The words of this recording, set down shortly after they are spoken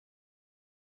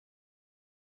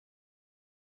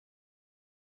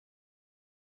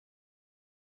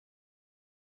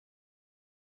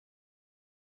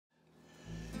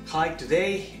Hi,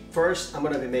 today first I'm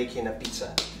going to be making a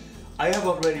pizza. I have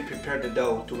already prepared the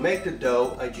dough. To make the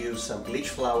dough I use some bleach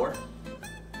flour,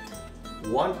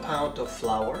 1 pound of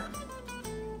flour,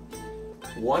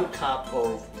 1 cup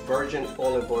of virgin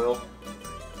olive oil,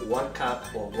 1 cup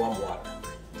of warm water,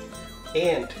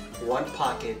 and 1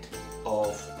 pocket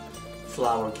of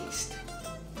flour yeast.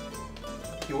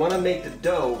 You want to make the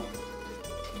dough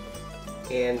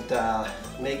and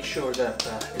make sure that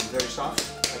it's very soft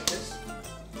like this.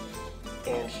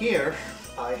 And here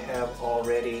I have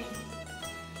already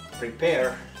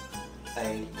prepared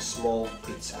a small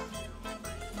pizza.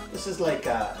 This is like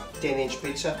a 10-inch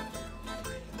pizza.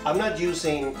 I'm not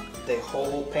using the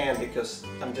whole pan because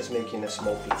I'm just making a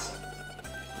small pizza.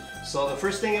 So the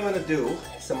first thing I'm going to do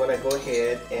is I'm going to go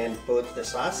ahead and put the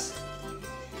sauce.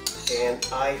 And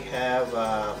I have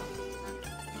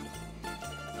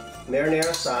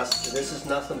marinara sauce. This is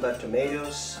nothing but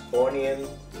tomatoes, onion,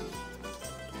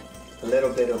 a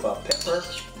little bit of pepper,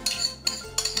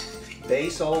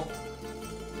 basil,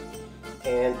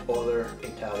 and other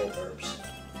Italian herbs.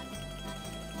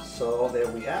 So there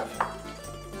we have.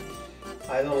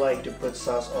 I don't like to put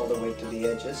sauce all the way to the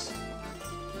edges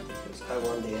because I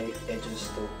want the edges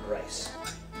to rise.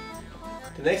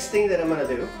 The next thing that I'm going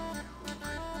to do,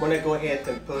 I'm going to go ahead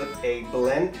and put a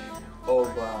blend of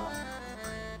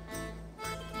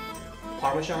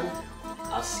Parmesan,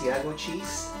 Asiago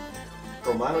cheese,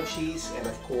 Romano cheese, and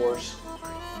of course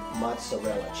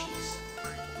mozzarella cheese.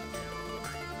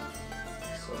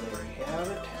 So there we have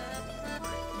it.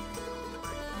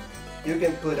 You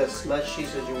can put as much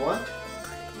cheese as you want.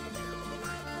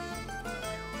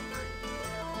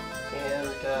 And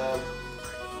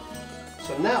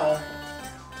so now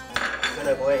I'm going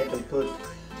to go ahead and put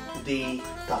the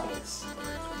toppings.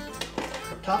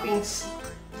 For toppings,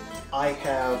 I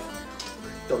have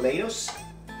tomatoes,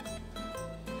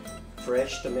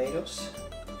 fresh tomatoes,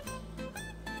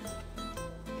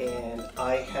 and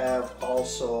I have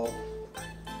also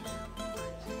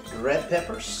red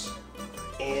peppers,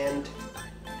 and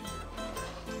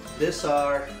these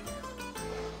are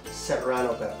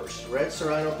serrano peppers, red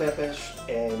serrano peppers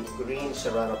and green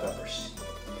serrano peppers.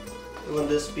 We want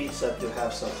this pizza to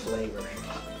have some flavor.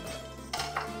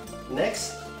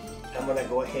 Next, I'm gonna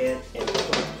go ahead and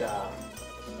put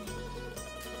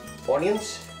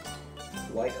onions,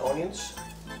 white onions,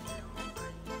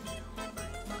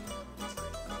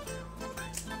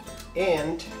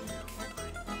 and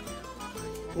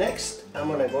next I'm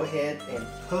gonna go ahead and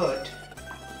put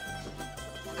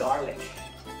garlic.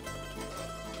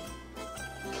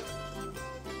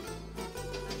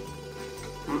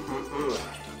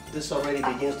 This already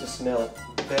begins to smell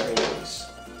very nice.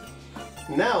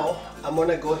 Now I'm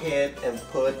gonna go ahead and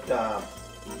put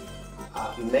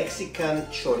Mexican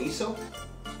chorizo.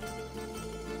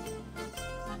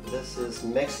 This is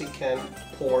Mexican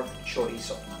pork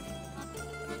chorizo.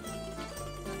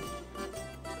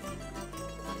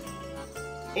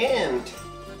 And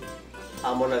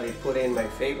I'm gonna be putting my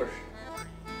favorite,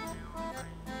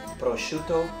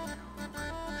 prosciutto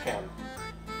ham.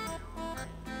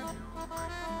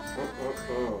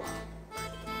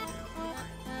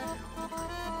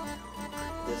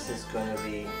 This is gonna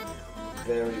be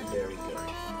very, very good.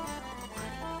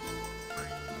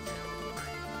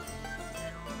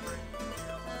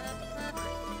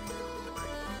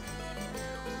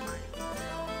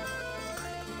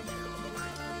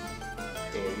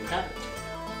 There you have it.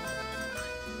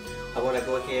 I want to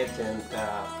go ahead and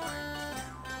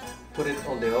put it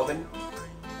on the oven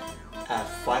at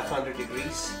 500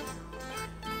 degrees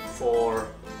for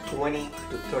 20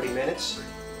 to 30 minutes,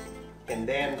 and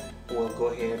then we'll go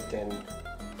ahead and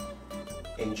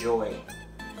enjoy.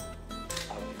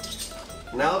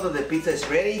 Now that the pizza is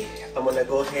ready, I'm going to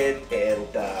go ahead and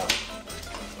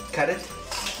cut it.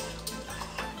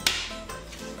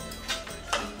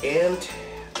 And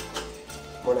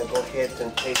I'm going to go ahead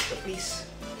and taste the piece,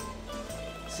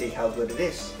 see how good it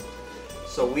is.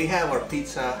 So we have our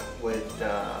pizza with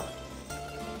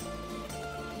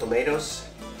tomatoes,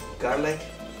 garlic,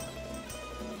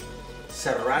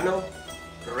 serrano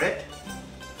red,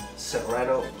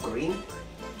 serrano green,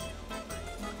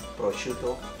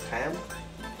 prosciutto ham,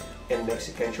 and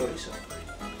Mexican chorizo.